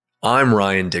I'm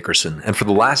Ryan Dickerson, and for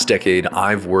the last decade,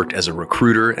 I've worked as a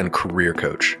recruiter and career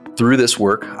coach. Through this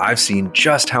work, I've seen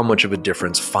just how much of a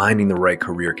difference finding the right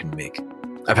career can make.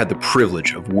 I've had the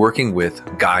privilege of working with,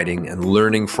 guiding, and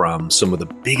learning from some of the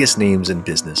biggest names in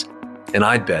business, and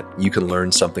I'd bet you can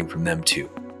learn something from them too.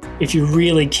 If you're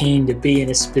really keen to be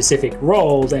in a specific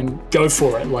role, then go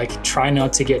for it. Try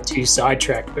not to get too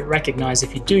sidetracked, but recognize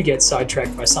if you do get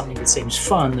sidetracked by something that seems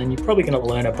fun, then you're probably going to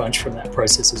learn a bunch from that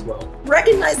process as well.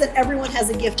 Recognize that everyone has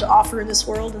a gift to offer in this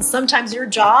world, and sometimes your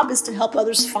job is to help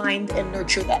others find and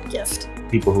nurture that gift.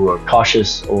 People who are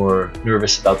cautious or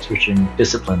nervous about switching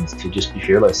disciplines to just be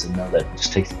fearless and know that it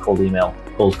just takes a cold email,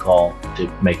 cold call to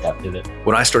make that pivot.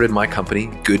 When I started my company,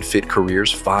 Good Fit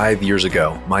Careers, 5 years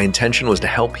ago, my intention was to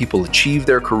help people achieve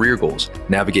their career goals,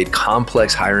 navigate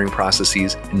complex hiring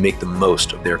processes, and make the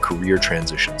most of their career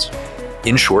transitions.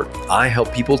 In short, I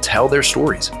help people tell their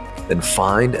stories, then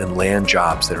find and land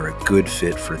jobs that are a good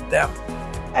fit for them.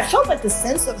 I felt the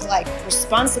sense of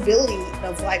responsibility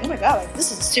of oh my God,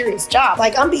 this is a serious job.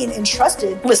 I'm being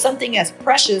entrusted with something as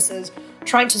precious as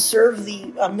trying to serve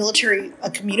the military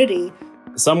community.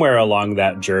 Somewhere along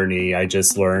that journey, I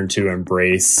just learned to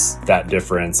embrace that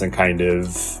difference and kind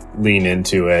of lean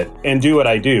into it and do what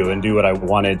I do and do what I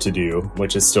wanted to do,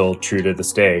 which is still true to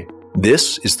this day.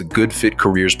 This is the Good Fit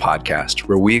Careers podcast,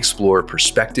 where we explore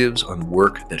perspectives on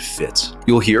work that fits.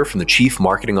 You'll hear from the Chief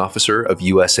Marketing Officer of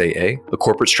USAA, a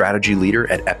corporate strategy leader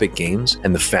at Epic Games,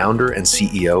 and the founder and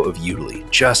CEO of Udemy,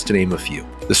 just to name a few.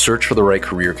 The search for the right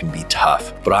career can be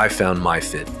tough, but I found my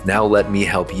fit. Now let me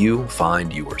help you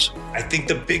find yours. I think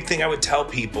the big thing I would tell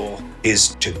people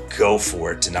is to go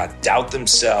for it, to not doubt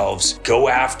themselves, go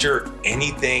after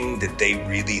anything that they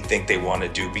really think they want to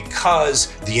do,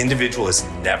 because the individual has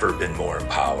never been more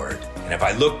empowered. And if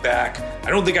I look back, I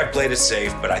don't think I played it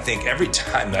safe, but I think every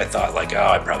time I thought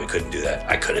I probably couldn't do that,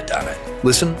 I could have done it.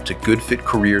 Listen to Good Fit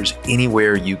Careers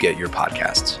anywhere you get your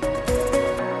podcasts.